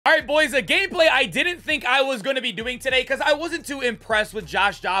right, boys, a gameplay I didn't think I was going to be doing today because I wasn't too impressed with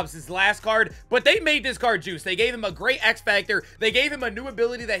Josh Dobbs' last card, but they made this card juice. They gave him a great X factor. They gave him a new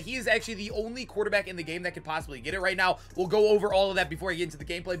ability that he is actually the only quarterback in the game that could possibly get it right now. We'll go over all of that before I get into the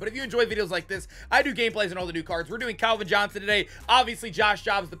gameplay, but if you enjoy videos like this, I do gameplays on all the new cards. We're doing Calvin Johnson today, obviously Josh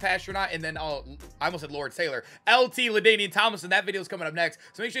Dobbs, the Passtronaut, and then, I almost said Lawrence Taylor, LT, LaDainian Thomas, and that video is coming up next.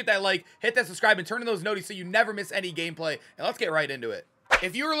 So make sure you hit that like, hit that subscribe, and turn on those notifications so you never miss any gameplay, and let's get right into it.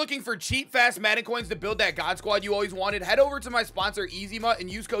 If you are looking for cheap, fast Madden coins to build that God Squad you always wanted, head over to my sponsor, EasyMut,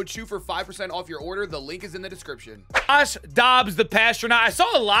 and use code CHEW for 5% off your order. The link is in the description. Josh Dobbs, the Passtronaut. I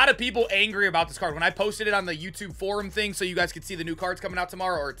saw a lot of people angry about this card when I posted it on the YouTube forum thing so you guys could see the new cards coming out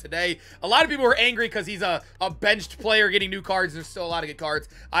tomorrow or today. A lot of people were angry because he's a benched player getting new cards. There's still a lot of good cards.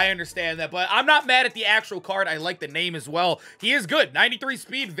 I understand that, but I'm not mad at the actual card. I like the name as well. He is good. 93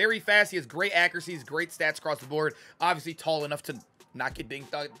 speed, very fast. He has great accuracies, great stats across the board. Obviously tall enough to not get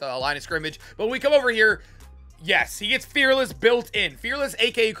dinked at the line of scrimmage. But when we come over here, yes, he gets Fearless built in. Fearless,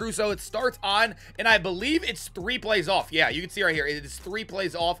 aka Crusoe. It starts on, and I believe it's 3 plays off. Yeah, you can see right here. It is 3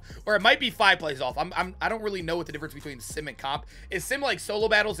 plays off, or it might be 5 plays off. I don't really know what the difference between sim and comp is. Sim like solo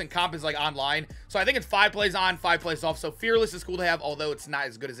battles, and comp is like online. So I think it's 5 plays on, 5 plays off. So Fearless is cool to have, although it's not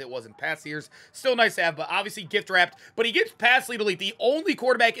as good as it was in past years. Still nice to have, but obviously gift wrapped. But he gets pass lead elite, the only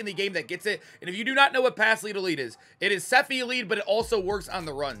quarterback in the game that gets it. And if you do not know what pass lead elite is, it is Cephy lead, but it also works on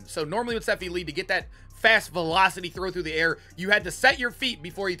the run. So normally with Cephy lead, to get that fast velocity throw through the air, you had to set your feet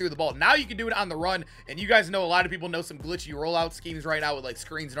before you threw the ball. Now you can do it on the run, and you guys know a lot of people know some glitchy rollout schemes right now with like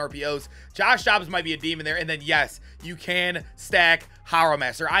screens and RPOs. Josh Dobbs might be a demon there, and then yes, you can stack Haro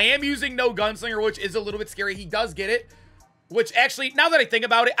Master. I am using no Gunslinger, which is a little bit scary. He does get it, which actually, now that I think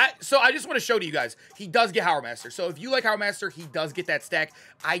about it, so I just want to show to you guys, he does get Haro Master. So if you like Haro Master, he does get that stack.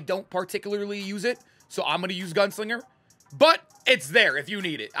 I don't particularly use it, so I'm going to use Gunslinger. But it's there if you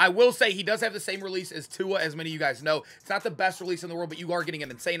need it. I will say he does have the same release as Tua, as many of you guys know. It's not the best release in the world, but you are getting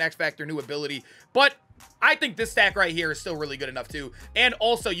an insane X Factor, new ability. But I think this stack right here is still really good enough too. And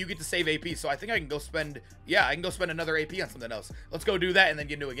also you get to save AP. So I think I can go spend, yeah, I can go spend another AP on something else. Let's go do that and then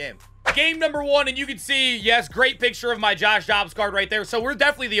get into a game. Game number 1, and you can see, yes, great picture of my Josh Dobbs card right there. So we're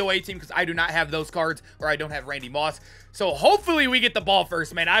definitely the OA team because I do not have those cards, or I don't have Randy Moss. So hopefully we get the ball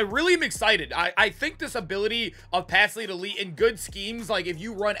first, man. I really am excited. I think this ability of pass lead elite in good schemes, like if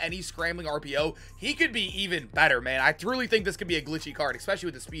you run any scrambling RPO, he could be even better, man. I truly think this could be a glitchy card, especially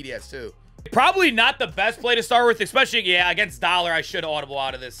with the speed he has too. Probably not the best play to start with, especially, yeah, against Dollar. I should audible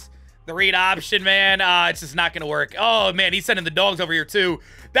out of this. The read option, man, it's just not going to work. Oh, man, he's sending the dogs over here too.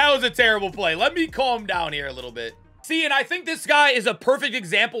 That was a terrible play. Let me calm down here a little bit. See, and I think this guy is a perfect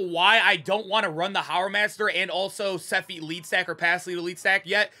example why I don't want to run the Haro Master and also Cephy lead stack or pass lead elite stack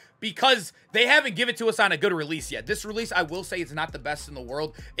yet, because they haven't given it to us on a good release yet. This release, I will say, is not the best in the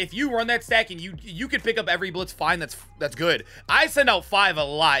world. If you run that stack and you could pick up every blitz fine, that's good. I send out 5 a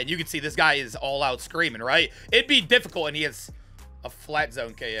lot, and you can see this guy is all out screaming, right? It'd be difficult, and he has a flat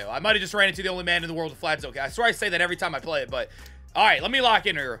zone KO. I might have just ran into the only man in the world with flat zone KO. I swear I say that every time I play it, but all right, let me lock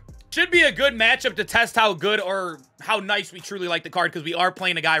in here. Should be a good matchup to test how good or how nice we truly like the card, because we are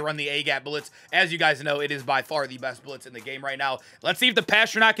playing a guy run the A-gap blitz. As you guys know, it is by far the best blitz in the game right now. Let's see if the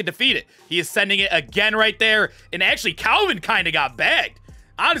Passtronaut can defeat it. He is sending it again right there, and actually Calvin kind of got bagged.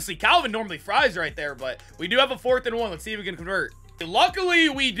 Honestly, Calvin normally fries right there, but we do have a 4th and 1. Let's see if we can convert. Luckily,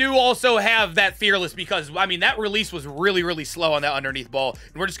 we do also have that Fearless because, I mean, that release was really, really slow on that underneath ball.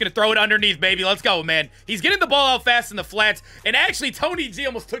 And we're just going to throw it underneath, baby. Let's go, man. He's getting the ball out fast in the flats. And actually, Tony G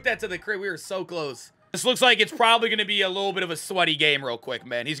almost took that to the crib. We were so close. This looks like it's probably going to be a little bit of a sweaty game real quick,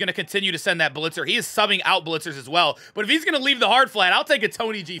 man. He's going to continue to send that blitzer. He is subbing out blitzers as well. But if he's going to leave the hard flat, I'll take a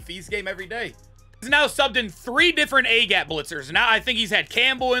Tony G feast game every day. He's now subbed in 3 different A-gap blitzers. Now I think he's had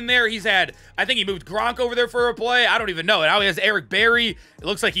Campbell in there. He's had, I think he moved Gronk over there for a play. I don't even know. Now he has Eric Berry. It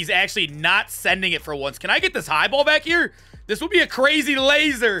looks like he's actually not sending it for once. Can I get this high ball back here? This would be a crazy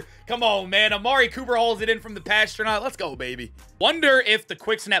laser. Come on, man. Amari Cooper hauls it in from the Passtronaut. Let's go, baby. Wonder if the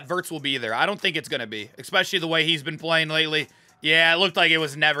quick snap verts will be there. I don't think it's going to be, especially the way he's been playing lately. Yeah, it looked like it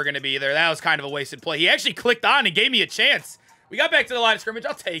was never going to be there. That was kind of a wasted play. He actually clicked on and gave me a chance. We got back to the line of scrimmage.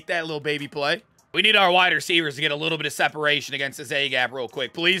 I'll take that little baby play. We need our wide receivers to get a little bit of separation against this A-gap real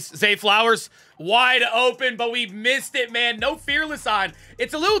quick. Please, Zay Flowers, wide open, but we missed it, man. No Fearless on.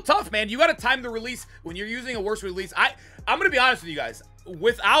 It's a little tough, man. You got to time the release when you're using a worse release. I'm going to be honest with you guys.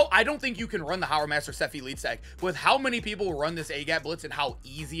 I don't think you can run the Haro Master Cephy lead stack. With how many people run this A-gap blitz and how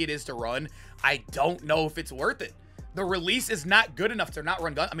easy it is to run, I don't know if it's worth it. The release is not good enough to not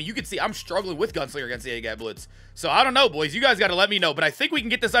run gun. I mean, you can see I'm struggling with Gunslinger against the A-gap blitz. So I don't know, boys. You guys got to let me know. But I think we can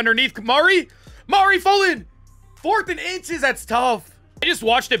get this underneath. Mari full in. 4th and inches. That's tough. I just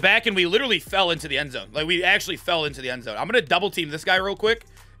watched it back and we literally fell into the end zone. Like, we actually fell into the end zone. I'm going to double team this guy real quick,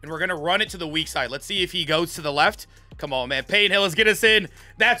 and we're going to run it to the weak side. Let's see if he goes to the left. Come on, man. Payne Hill is get us in.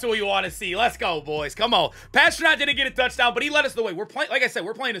 That's what we want to see. Let's go, boys. Come on. Passtronaut didn't get a touchdown, but he led us the way. We're playing, like I said,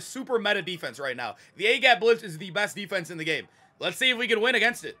 we're playing a super meta defense right now. The A-gap blitz is the best defense in the game. Let's see if we can win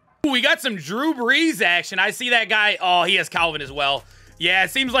against it. Ooh, we got some Drew Brees action. I see that guy. Oh, he has Calvin as well. Yeah,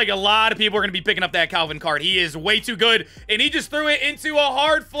 it seems like a lot of people are going to be picking up that Calvin card. He is way too good, and he just threw it into a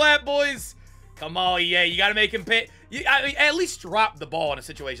hard flat, boys. Come on, yeah, you got to make him pay. I mean, at least drop the ball in a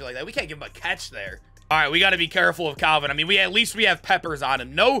situation like that. We can't give him a catch there. All right, we got to be careful of Calvin. I mean, at least we have peppers on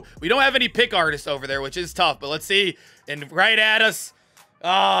him. No, we don't have any pick artists over there, which is tough, but let's see. And right at us.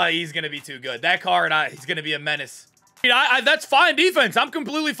 Oh, he's going to be too good. That card, he's going to be a menace. That's fine defense. I'm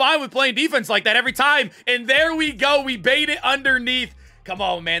completely fine with playing defense like that every time. And there we go. We bait it underneath. Come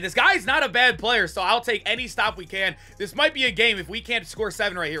on, man. This guy's not a bad player, so I'll take any stop we can. This might be a game. If we can't score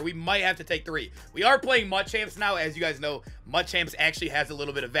 7 right here, we might have to take 3. We are playing MUT Champs now. As you guys know, MUT Champs actually has a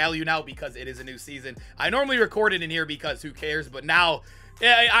little bit of value now because it is a new season. I normally record it in here because who cares, but now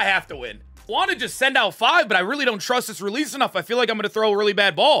I have to win. I want to just send out 5, but I really don't trust this release enough. I feel like I'm going to throw a really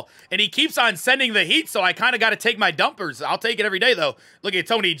bad ball, and he keeps on sending the heat, so I kind of got to take my dumpers. I'll take it every day, though. Look at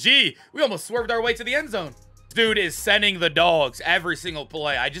Tony G. We almost swerved our way to the end zone. Dude is sending the dogs every single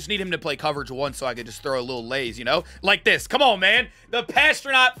play. I just need him to play coverage once so I could just throw a little lays, you know? Like this. Come on, man. The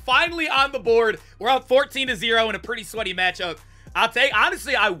Passtronaut finally on the board. We're up 14-0 in a pretty sweaty matchup.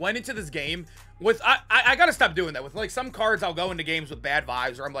 Honestly, I went into this game with, I got to stop doing that. With, like, some cards, I'll go into games with bad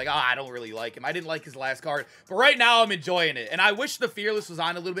vibes where I'm like, oh, I don't really like him. I didn't like his last card. But right now, I'm enjoying it. And I wish the Fearless was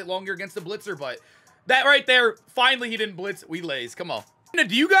on a little bit longer against the Blitzer, but that right there, finally he didn't blitz. We lays. Come on.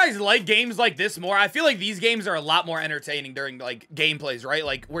 Do you guys like games like this more? I feel like these games are a lot more entertaining during, like, gameplays, right?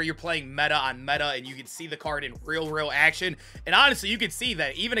 Like, where you're playing meta on meta and you can see the card in real action. And honestly, you can see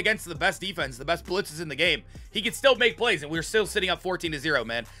that even against the best defense, the best blitzes in the game, he can still make plays, and we're still sitting up 14-0,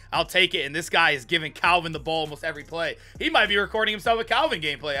 man. I'll take it, and this guy is giving Calvin the ball almost every play. He might be recording himself a Calvin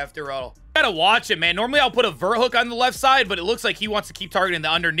gameplay after all. Gotta watch it, man. Normally, I'll put a vert hook on the left side, but it looks like he wants to keep targeting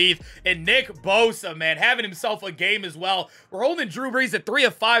the underneath. And Nick Bosa, man, having himself a game as well. We're holding Drew Brees at 3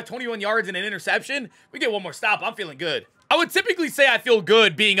 of 5, 21 yards and an interception. We get one more stop. I'm feeling good. I would typically say I feel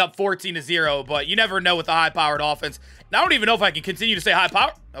good being up 14-0, but you never know with a high-powered offense. And I don't even know if I can continue to say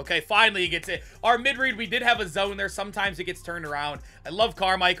high-power. Okay, finally he gets it. Our mid-read, we did have a zone there. Sometimes it gets turned around. I love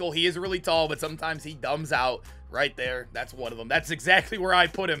Carmichael. He is really tall, but sometimes he dumbs out right there. That's one of them. That's exactly where I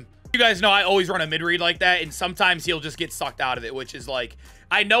put him. You guys know I always run a mid-read like that, and sometimes he'll just get sucked out of it, which is like,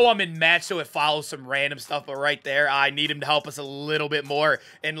 I know I'm in match, so it follows some random stuff, but right there, I need him to help us a little bit more.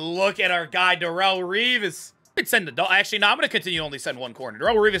 And look at our guy, Darrelle Revis. I'd send the dog. Actually, no, I'm going to continue to only send one corner.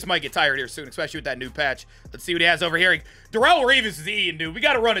 Darrelle Revis might get tired here soon, especially with that new patch. Let's see what he has over here. Darrelle Revis is eating, dude. We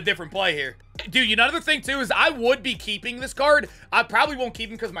got to run a different play here. Dude, another thing, too, is I would be keeping this card. I probably won't keep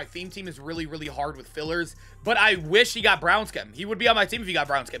him because my theme team is really hard with fillers. But I wish he got Browns chem. He would be on my team if he got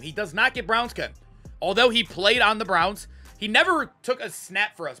Browns chem. He does not get Browns chem. Although he played on the Browns, he never took a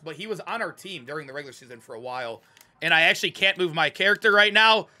snap for us, but he was on our team during the regular season for a while. And I actually can't move my character right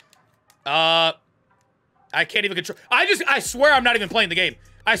now. I can't even control. I swear I'm not even playing the game.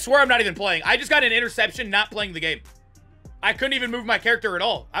 I swear I'm not even playing. I just got an interception not playing the game. I couldn't even move my character at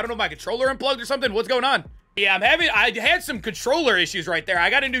all. I don't know if my controller unplugged or something. What's going on? Yeah, I had some controller issues right there. I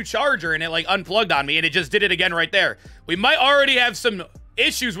got a new charger and it like unplugged on me and it just did it again right there. We might already have some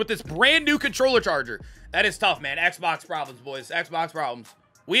issues with this brand new controller charger. That is tough, man. Xbox problems, boys. Xbox problems.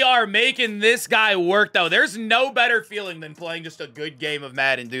 We are making this guy work, though. There's no better feeling than playing just a good game of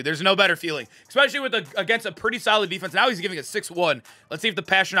Madden, dude. There's no better feeling, especially with against a pretty solid defense. Now he's giving us 6-1. Let's see if the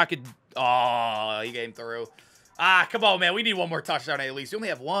Passtronaut could... Oh, he came through. Ah, come on, man. We need one more touchdown at least. We only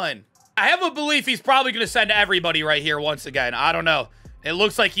have one. I have a belief he's probably going to send everybody right here once again. I don't know. It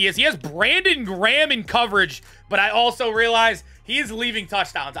looks like he is. He has Brandon Graham in coverage, but I also realize he is leaving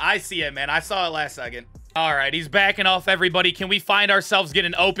touchdowns. I see it, man. I saw it last second. All right, he's backing off everybody. Can we find ourselves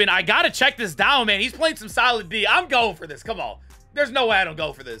getting open? I got to check this down, man. He's playing some solid D. I'm going for this. Come on. There's no way I don't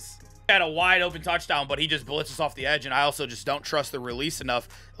go for this. Had a wide open touchdown, but he just blitzes off the edge, and I also just don't trust the release enough.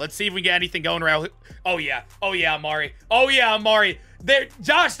 Let's see if we get anything going around. Oh, yeah. Oh, yeah, Amari. Oh, yeah, Amari. There,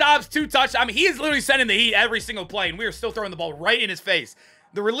 Josh Dobbs, 2 touchdowns. I mean, he is literally sending the heat every single play, and we are still throwing the ball right in his face.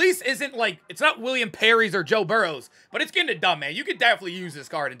 The release isn't like, it's not William Perry's or Joe Burrow's, but it's getting it done, man. You could definitely use this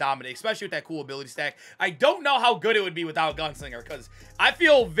card and dominate, especially with that cool ability stack. I don't know how good it would be without Gunslinger, because I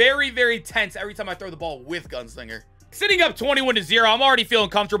feel very tense every time I throw the ball with Gunslinger. Sitting up 21-0, I'm already feeling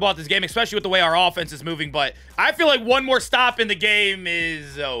comfortable at this game, especially with the way our offense is moving, but I feel like one more stop in the game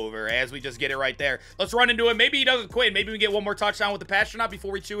is over as we just get it right there. Let's run into it. Maybe he doesn't quit. Maybe we get one more touchdown with the Passtronaut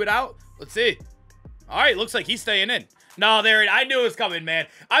before we chew it out. Let's see. All right, looks like he's staying in. No, there, I knew it was coming, man.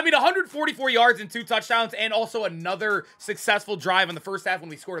 I mean, 144 yards and 2 touchdowns, and also another successful drive in the first half when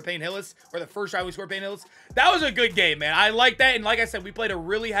we scored a Payne Hillis, or the first drive we scored Payne Hillis. That was a good game, man. I like that, and like I said, we played a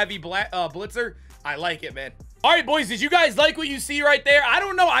really heavy blitzer. I like it, man. All right, boys, did you guys like what you see right there? I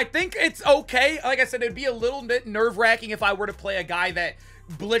don't know. I think it's okay. Like I said, it'd be a little bit nerve-wracking if I were to play a guy that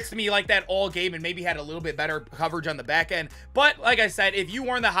blitzed me like that all game and maybe had a little bit better coverage on the back end. But like I said, if you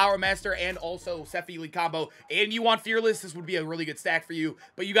weren't the Howard Master and also Sefi League combo and you want Fearless, this would be a really good stack for you.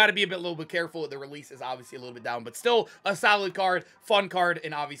 But you got to be little bit careful. The release is obviously a little bit down, but still a solid card, fun card,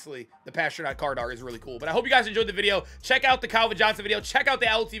 and obviously the Passtronaut card art is really cool. But I hope you guys enjoyed the video. Check out the Calvin Johnson video. Check out the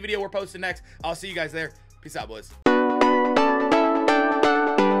LT video we're posting next. I'll see you guys there. Peace out, boys.